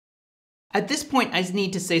At this point, I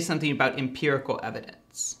need to say something about empirical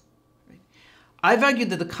evidence. I've argued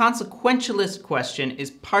that the consequentialist question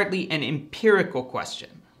is partly an empirical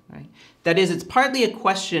question. Right? That is, it's partly a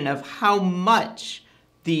question of how much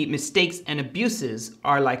the mistakes and abuses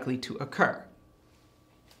are likely to occur.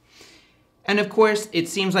 And of course, it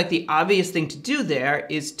seems like the obvious thing to do there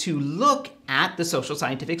is to look at the social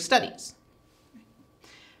scientific studies.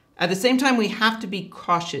 At the same time, we have to be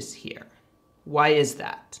cautious here. Why is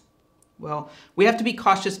that? Well, we have to be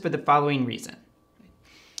cautious for the following reason.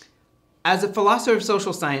 As a philosopher of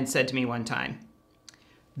social science said to me one time,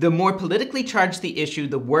 the more politically charged the issue,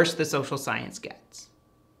 the worse the social science gets.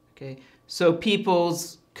 Okay? So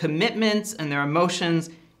people's commitments and their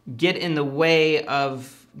emotions get in the way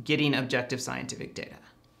of getting objective scientific data.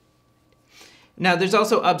 Now, there's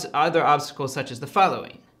also other obstacles such as the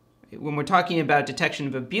following. When we're talking about detection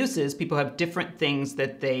of abuses, people have different things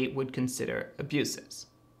that they would consider abuses.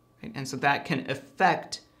 Right? And so that can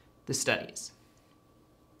affect the studies.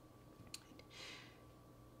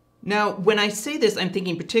 Now, when I say this, I'm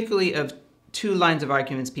thinking particularly of two lines of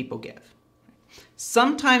arguments people give.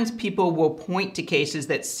 Sometimes people will point to cases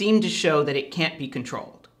that seem to show that it can't be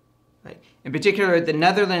controlled. Right? In particular, the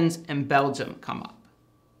Netherlands and Belgium come up.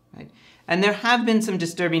 Right? And there have been some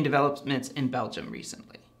disturbing developments in Belgium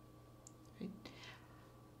recently. Right?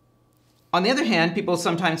 On the other hand, people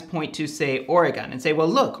sometimes point to, say, Oregon and say, well,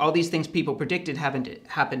 look, all these things people predicted haven't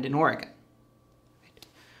happened in Oregon. Right?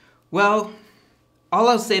 Well, all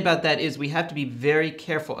I'll say about that is we have to be very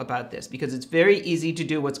careful about this because it's very easy to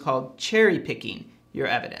do what's called cherry picking your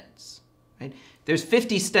evidence. Right? There's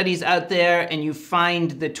 50 studies out there and you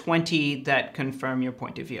find the 20 that confirm your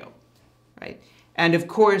point of view. Right? And of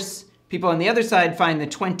course, people on the other side find the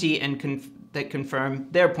 20 that confirm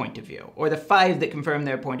their point of view, or the 5 that confirm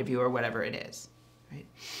their point of view, or whatever it is. Right?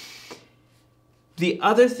 The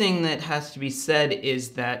other thing that has to be said is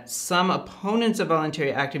that some opponents of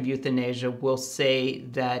voluntary active euthanasia will say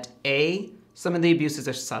that A, some of the abuses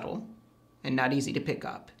are subtle and not easy to pick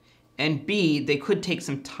up, and B, they could take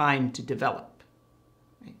some time to develop.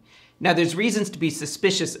 Right? Now, there's reasons to be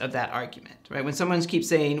suspicious of that argument. Right? When someone keeps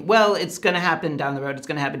saying, well, it's going to happen down the road, it's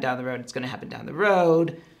going to happen down the road, it's going to happen down the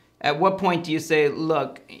road, at what point do you say,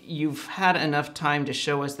 look, you've had enough time to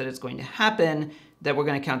show us that it's going to happen that we're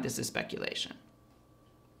going to count this as speculation?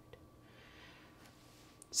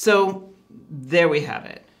 So there we have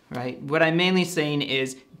it, right? What I'm mainly saying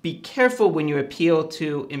is be careful when you appeal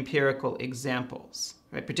to empirical examples,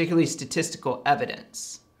 right? Particularly statistical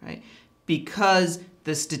evidence, right? Because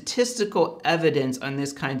the statistical evidence on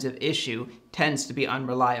this kinds of issue tends to be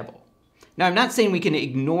unreliable. Now, I'm not saying we can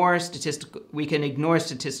ignore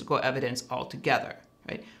statistical evidence altogether,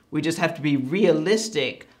 right? We just have to be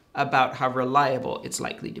realistic about how reliable it's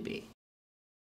likely to be.